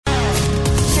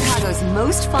Chicago's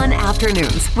most fun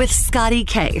afternoons with Scotty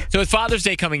K. So with Father's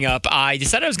Day coming up, I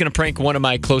decided I was going to prank one of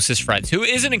my closest friends, who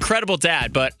is an incredible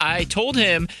dad, but I told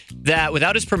him that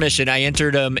without his permission, I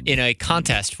entered him in a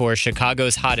contest for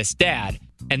Chicago's hottest dad,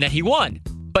 and that he won.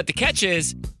 But the catch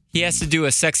is, he has to do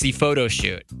a sexy photo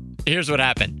shoot. Here's what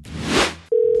happened.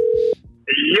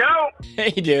 Yo!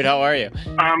 Hey, dude, how are you?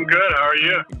 I'm good. How are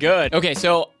you? Good. Okay,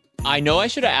 so I know I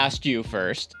should have asked you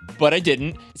first, but I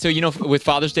didn't. So, with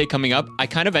Father's Day coming up, I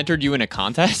kind of entered you in a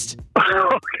contest.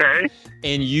 Okay.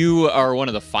 And you are one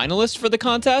of the finalists for the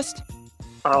contest.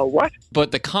 What?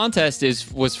 But the contest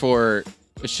was for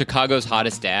Chicago's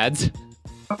hottest dads.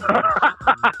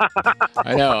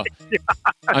 I know.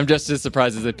 I'm just as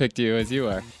surprised as I picked you as you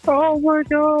are. Oh my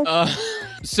god.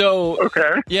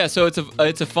 Okay. Yeah, so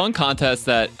it's a fun contest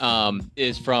that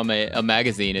is from a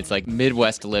magazine. It's like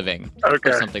Midwest Living or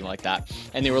something like that.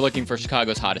 And they were looking for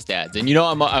Chicago's hottest dads. And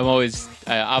I'm always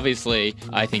obviously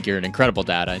I think you're an incredible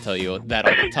dad. I tell you that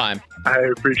all the time. I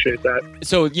appreciate that.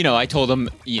 So, I told them,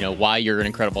 why you're an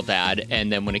incredible dad. And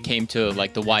then when it came to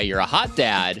like the why you're a hot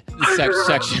dad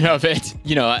section of it,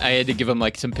 I had to give them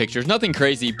like some pictures. Nothing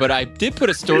crazy, but I did put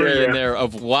a story in there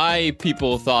of why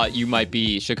people thought you might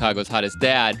be Chicago's hottest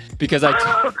dad. Because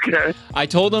I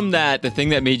told them that the thing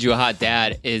that made you a hot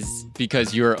dad is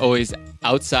because you're always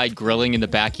outside grilling in the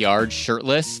backyard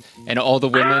shirtless, and all the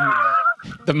women,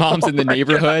 the moms in the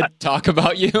neighborhood talk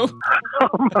about you. Oh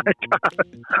my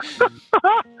god.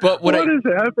 But what is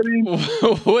happening?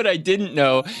 What I didn't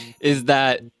know is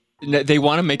that they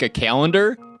want to make a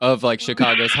calendar of like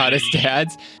Chicago's hottest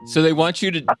dads. So they want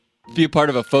you to be a part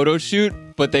of a photo shoot,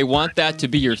 but they want that to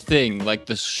be your thing, like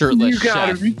the shirtless chef. You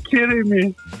gotta be kidding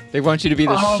me. They want you to be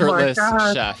the shirtless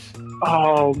chef.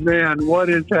 Oh man, what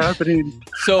is happening?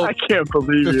 So I can't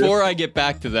believe it. Before I get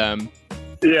back to them,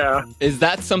 yeah, is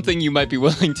that something you might be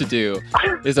willing to do?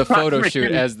 Is a photo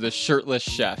shoot as the shirtless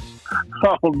chef?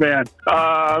 Oh man,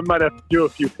 I might have to do a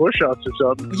few push-ups or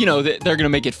something. They're gonna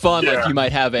make it fun. Yeah. Like you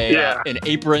might have an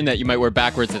apron that you might wear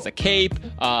backwards as a cape.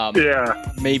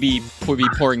 Maybe be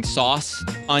pouring sauce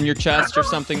on your chest or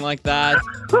something like that.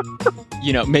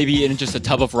 Maybe in just a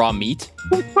tub of raw meat.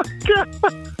 Oh my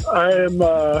god. I am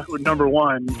number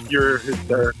one. You're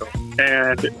hysterical,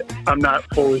 and I'm not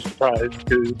fully surprised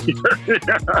because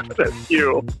that's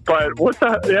you. But what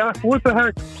the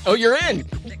heck? Oh, you're in.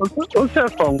 Let's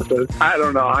have fun with this. I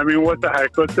don't know. I mean, what the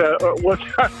heck? Let's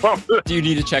have fun with this. Do you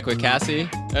need to check with Cassie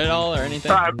at all or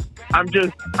anything? I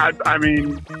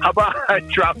mean, how about I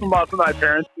drop them off to my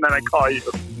parents and then I call you?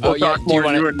 We'll talk more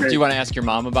you and me. Do you want to ask your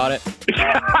mom about it?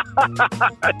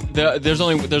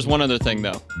 There's one other thing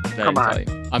though. Come on. Tell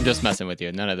you. I'm just messing with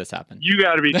you. None of this happened. You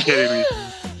got to be kidding me.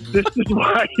 This is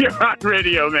why you're on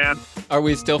radio, man. Are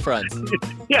we still friends?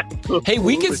 Yeah. Hey,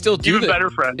 we can still do Even better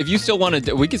friends. If you still want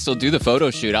to, we can still do the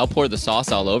photo shoot. I'll pour the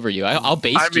sauce all over you. I'll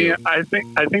baste you. I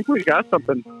think we got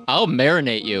something. I'll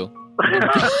marinate you.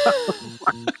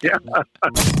 Yeah.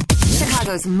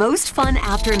 Chicago's most fun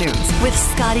afternoons with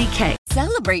Scotty K.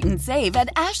 Celebrate and save at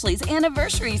Ashley's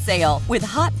Anniversary Sale. With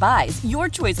Hot Buys, your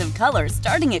choice of colors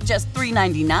starting at just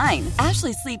 $3.99.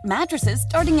 Ashley Sleep mattresses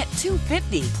starting at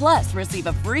 $2.50. Plus, receive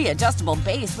a free adjustable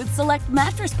base with select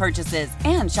mattress purchases.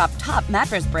 And shop top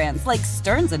mattress brands like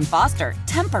Stearns & Foster,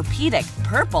 Tempur-Pedic,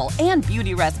 Purple, and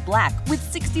Beautyrest Black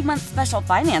with 60-month special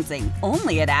financing.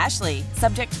 Only at Ashley.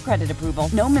 Subject to credit approval.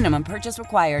 No minimum purchase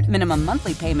required. Minimum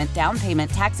monthly payment, down payment,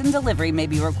 tax, and delivery may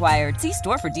be required. See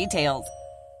store for details.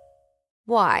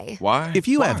 Why? If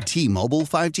you have T-Mobile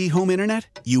 5G home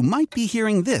internet, you might be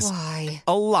hearing this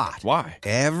a lot. Why?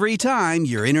 Every time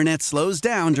your internet slows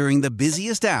down during the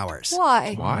busiest hours.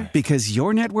 Why? Because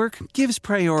your network gives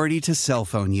priority to cell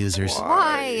phone users.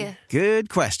 Why? Good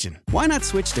question. Why not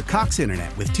switch to Cox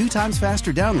Internet with 2 times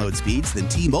faster download speeds than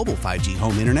T-Mobile 5G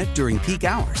home internet during peak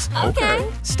hours? Okay.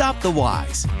 Stop the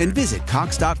whys and visit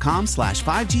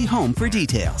cox.com/5G home for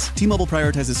details. T-Mobile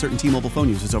prioritizes certain T-Mobile phone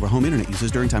users over home internet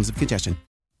users during times of congestion.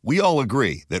 We all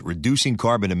agree that reducing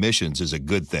carbon emissions is a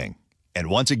good thing. And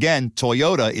once again,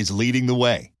 Toyota is leading the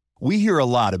way. We hear a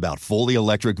lot about fully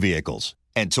electric vehicles,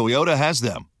 and Toyota has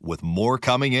them, with more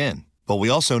coming in. But we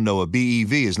also know a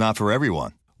BEV is not for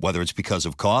everyone, whether it's because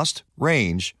of cost,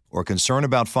 range, or concern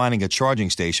about finding a charging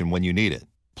station when you need it.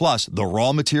 Plus, the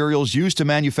raw materials used to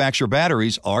manufacture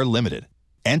batteries are limited.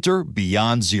 Enter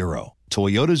Beyond Zero,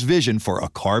 Toyota's vision for a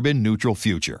carbon-neutral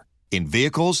future. In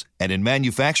vehicles and in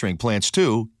manufacturing plants,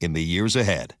 too, in the years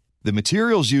ahead. The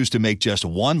materials used to make just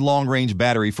one long-range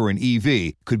battery for an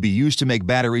EV could be used to make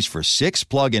batteries for 6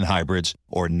 plug-in hybrids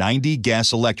or 90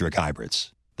 gas-electric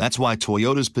hybrids. That's why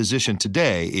Toyota's position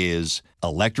today is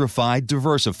electrified,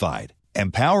 diversified,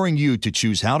 empowering you to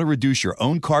choose how to reduce your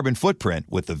own carbon footprint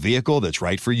with the vehicle that's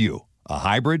right for you, a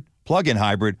hybrid, plug-in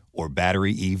hybrid, or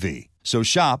battery EV. So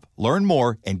shop, learn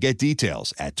more, and get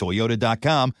details at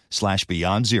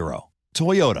toyota.com/beyond zero.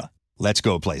 Toyota, let's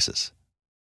go places.